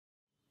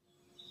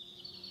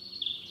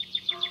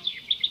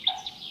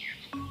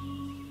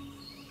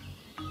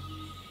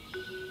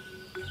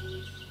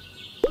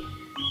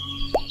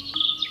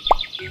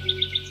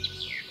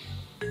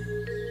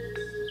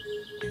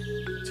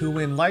to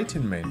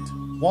Enlightenment.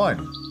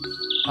 1.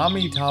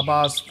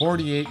 Amitabha's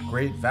 48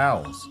 Great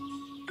Vows.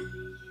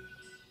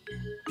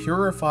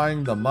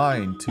 Purifying the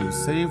mind to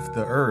save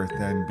the earth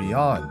and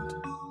beyond.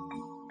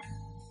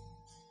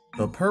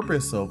 The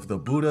purpose of the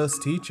Buddha's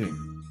teaching.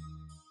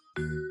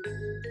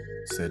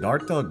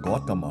 Siddhartha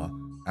Gautama,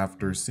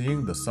 after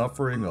seeing the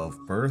suffering of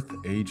birth,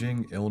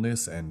 aging,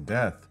 illness, and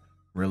death,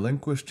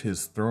 relinquished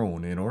his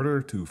throne in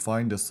order to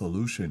find a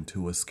solution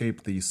to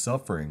escape these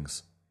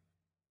sufferings.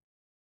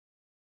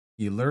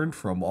 He learned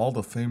from all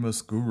the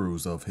famous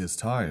gurus of his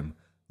time,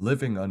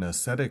 living an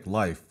ascetic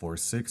life for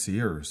 6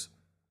 years.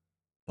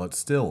 But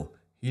still,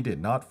 he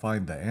did not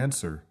find the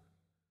answer.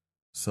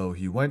 So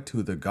he went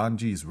to the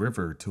Ganges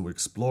River to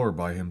explore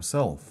by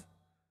himself.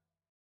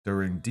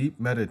 During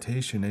deep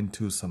meditation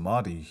into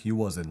samadhi, he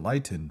was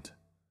enlightened.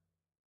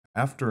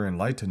 After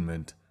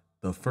enlightenment,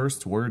 the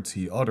first words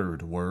he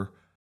uttered were,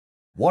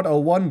 "What a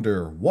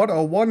wonder! What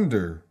a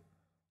wonder!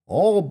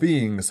 All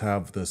beings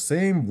have the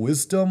same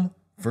wisdom,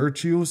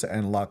 virtues,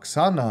 and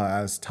laksana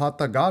as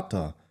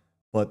Tathagata,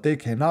 but they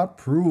cannot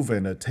prove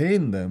and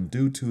attain them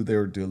due to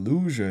their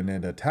delusion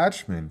and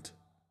attachment."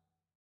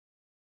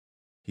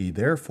 He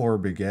therefore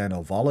began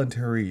a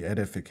voluntary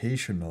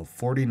edification of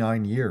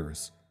 49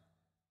 years.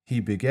 He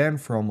began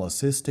from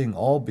assisting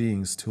all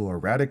beings to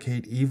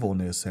eradicate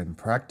evilness and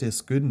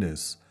practice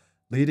goodness,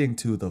 leading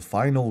to the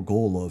final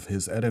goal of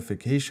his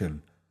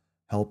edification,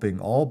 helping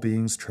all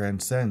beings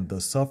transcend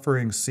the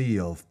suffering sea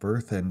of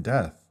birth and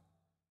death.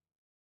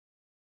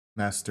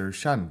 Master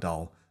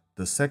Shandao,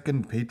 the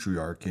second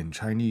patriarch in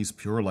Chinese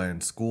Pure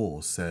Land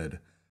school, said,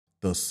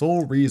 "The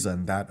sole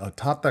reason that a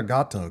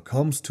Tathagata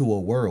comes to a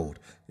world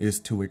is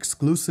to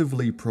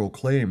exclusively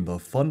proclaim the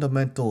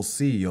fundamental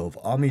sea of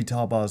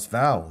Amitabha's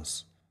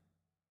vows."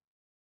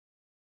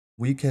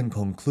 We can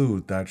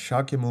conclude that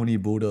Shakyamuni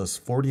Buddha's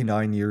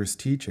 49 years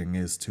teaching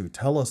is to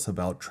tell us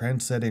about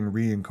transcending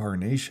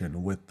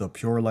reincarnation with the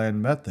Pure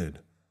Land method,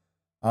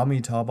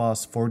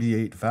 Amitabha's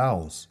 48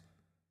 vows.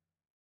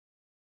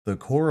 The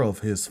core of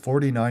his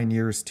 49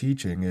 years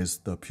teaching is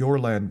the Pure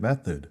Land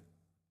method.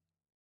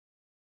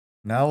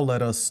 Now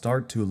let us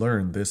start to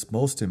learn this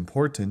most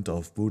important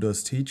of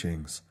Buddha's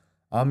teachings,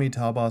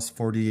 Amitabha's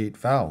 48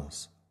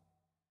 vows.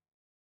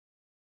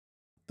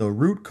 The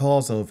root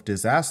cause of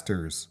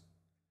disasters.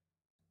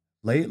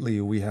 Lately,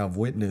 we have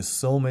witnessed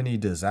so many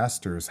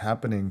disasters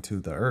happening to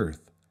the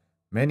earth.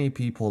 Many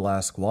people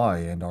ask why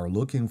and are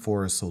looking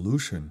for a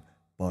solution,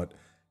 but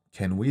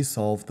can we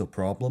solve the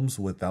problems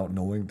without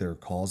knowing their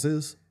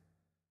causes?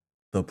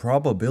 The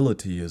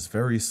probability is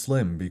very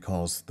slim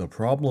because the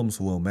problems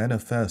will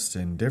manifest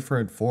in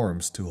different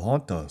forms to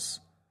haunt us.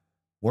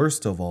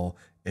 Worst of all,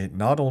 it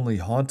not only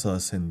haunts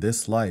us in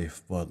this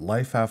life, but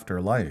life after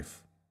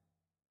life.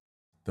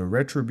 The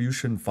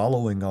retribution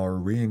following our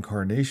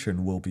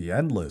reincarnation will be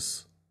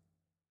endless.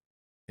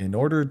 In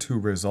order to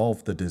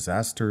resolve the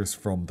disasters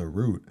from the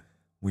root,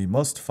 we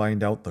must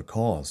find out the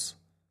cause.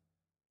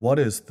 What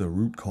is the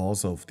root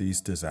cause of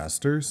these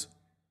disasters?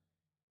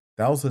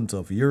 Thousands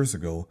of years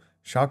ago,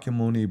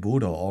 Shakyamuni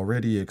Buddha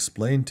already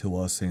explained to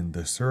us in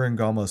the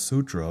Surangama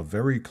Sutra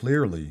very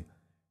clearly.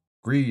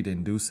 Greed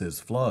induces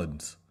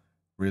floods.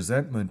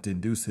 Resentment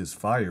induces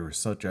fires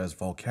such as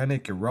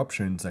volcanic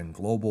eruptions and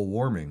global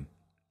warming.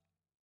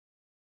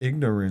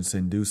 Ignorance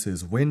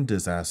induces wind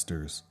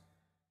disasters.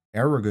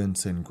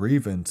 Arrogance and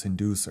grievance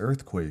induce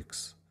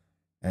earthquakes.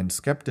 And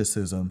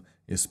skepticism,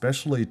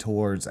 especially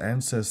towards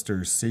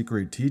ancestors'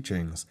 sacred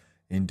teachings,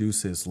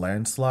 induces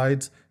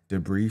landslides,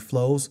 debris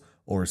flows,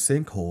 or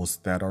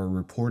sinkholes that are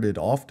reported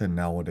often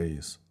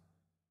nowadays.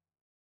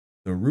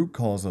 The root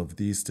cause of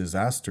these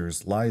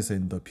disasters lies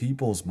in the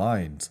people's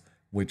minds,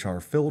 which are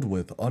filled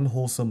with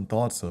unwholesome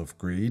thoughts of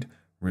greed,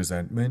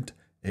 resentment,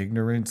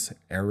 ignorance,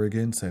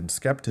 arrogance, and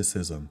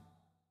skepticism.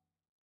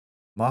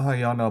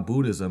 Mahayana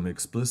Buddhism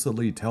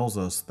explicitly tells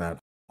us that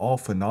all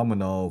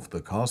phenomena of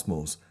the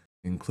cosmos,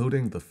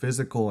 including the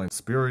physical and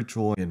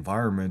spiritual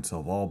environments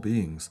of all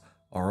beings,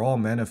 are all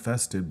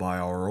manifested by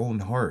our own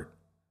heart.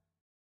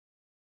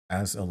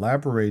 As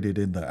elaborated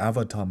in the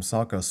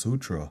Avatamsaka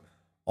Sutra,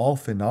 all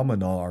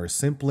phenomena are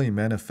simply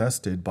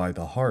manifested by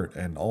the heart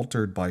and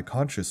altered by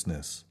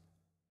consciousness.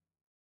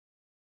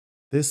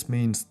 This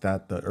means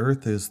that the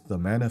earth is the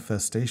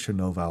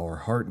manifestation of our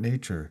heart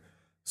nature,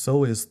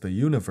 so is the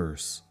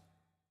universe.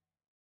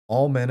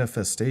 All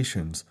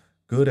manifestations,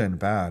 good and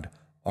bad,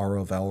 are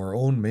of our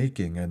own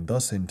making and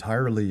thus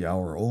entirely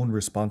our own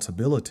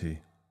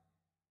responsibility.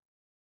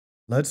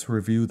 Let's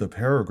review the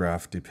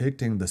paragraph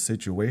depicting the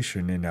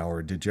situation in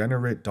our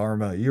degenerate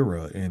Dharma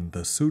era in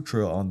the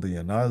Sutra on the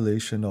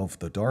Annihilation of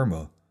the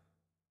Dharma.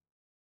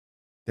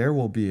 There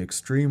will be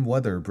extreme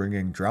weather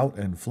bringing drought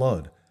and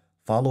flood,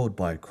 followed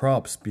by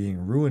crops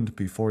being ruined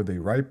before they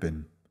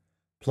ripen.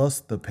 Plus,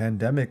 the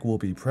pandemic will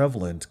be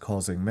prevalent,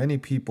 causing many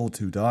people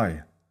to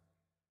die.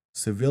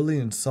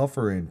 Civilians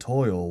suffer and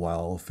toil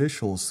while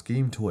officials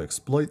scheme to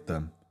exploit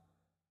them.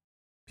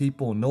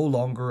 People no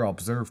longer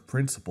observe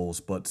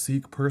principles but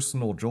seek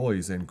personal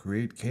joys and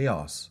create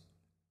chaos.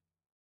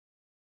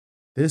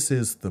 This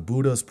is the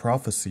Buddha's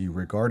prophecy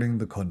regarding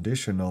the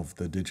condition of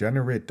the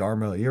degenerate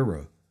Dharma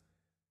era.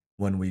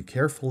 When we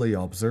carefully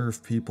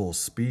observe people's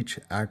speech,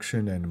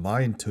 action, and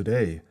mind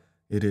today,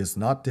 it is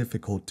not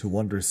difficult to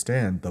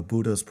understand the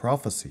Buddha's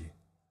prophecy.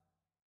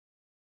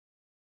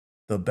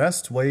 The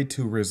best way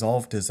to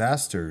resolve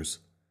disasters.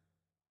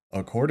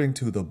 According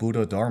to the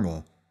Buddha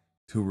Dharma,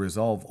 to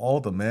resolve all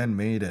the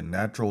man-made and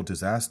natural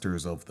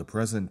disasters of the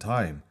present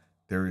time,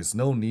 there is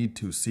no need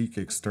to seek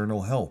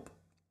external help.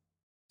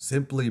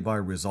 Simply by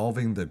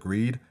resolving the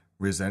greed,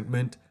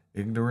 resentment,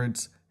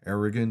 ignorance,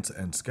 arrogance,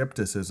 and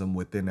skepticism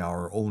within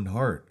our own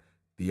heart,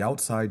 the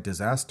outside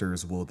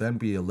disasters will then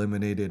be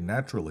eliminated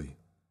naturally.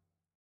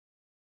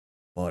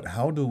 But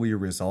how do we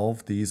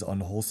resolve these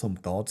unwholesome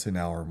thoughts in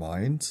our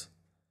minds?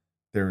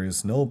 There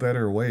is no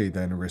better way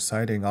than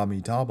reciting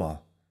Amitabha.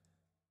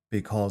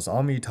 Because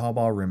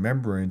Amitabha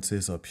remembrance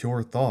is a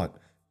pure thought,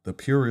 the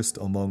purest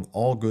among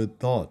all good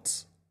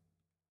thoughts.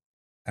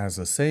 As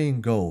a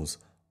saying goes,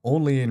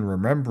 only in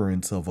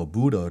remembrance of a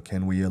Buddha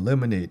can we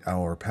eliminate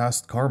our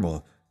past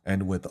karma,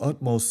 and with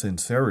utmost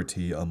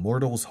sincerity a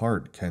mortal's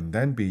heart can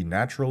then be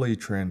naturally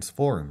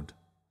transformed.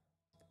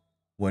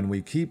 When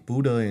we keep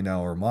Buddha in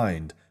our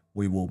mind,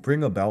 we will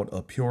bring about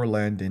a pure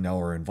land in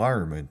our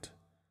environment.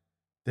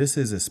 This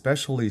is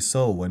especially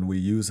so when we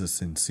use a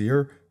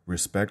sincere,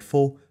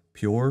 respectful,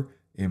 pure,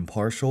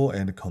 impartial,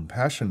 and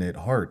compassionate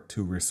heart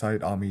to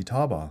recite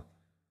Amitabha.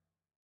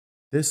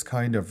 This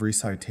kind of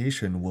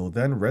recitation will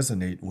then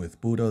resonate with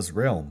Buddha's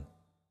realm.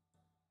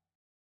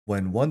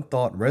 When one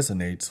thought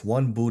resonates,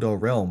 one Buddha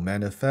realm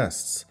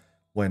manifests.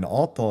 When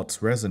all thoughts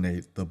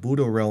resonate, the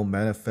Buddha realm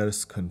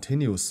manifests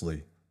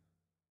continuously.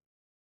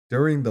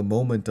 During the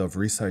moment of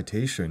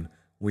recitation,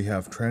 we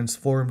have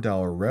transformed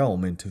our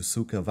realm into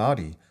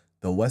Sukhavati,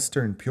 the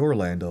Western Pure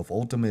Land of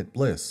ultimate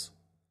bliss.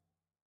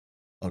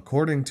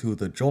 According to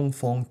the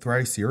Zhongfeng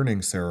thrice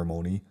yearning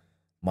ceremony,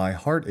 my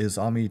heart is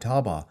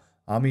Amitabha,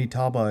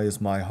 Amitabha is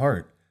my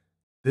heart.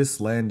 This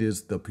land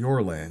is the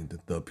Pure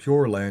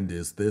Land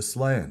is this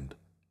land.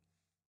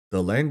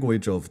 The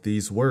language of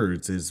these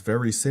words is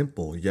very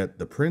simple, yet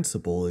the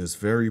principle is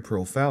very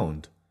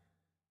profound.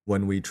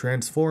 When we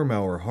transform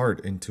our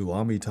heart into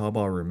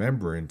Amitabha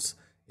remembrance,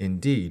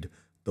 indeed,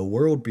 the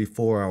world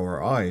before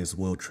our eyes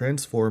will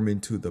transform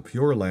into the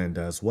Pure Land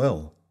as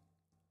well.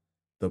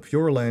 The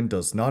Pure Land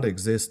does not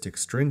exist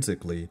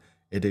extrinsically,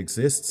 it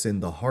exists in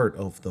the heart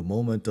of the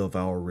moment of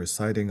our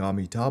reciting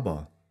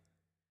Amitabha.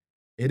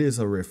 It is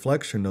a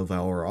reflection of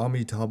our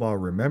Amitabha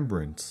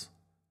remembrance.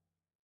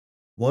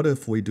 What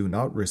if we do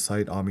not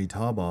recite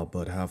Amitabha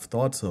but have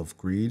thoughts of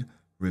greed,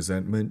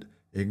 resentment,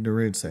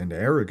 ignorance, and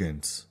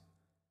arrogance?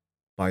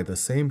 By the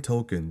same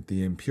token,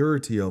 the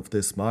impurity of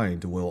this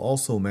mind will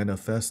also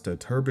manifest a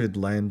turbid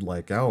land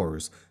like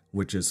ours,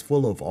 which is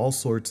full of all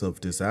sorts of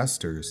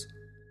disasters.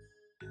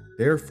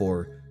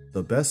 Therefore,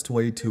 the best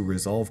way to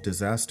resolve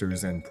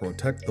disasters and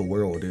protect the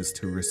world is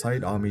to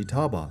recite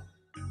Amitabha.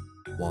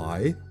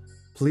 Why?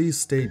 Please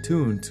stay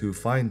tuned to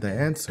find the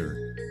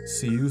answer.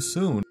 See you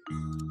soon.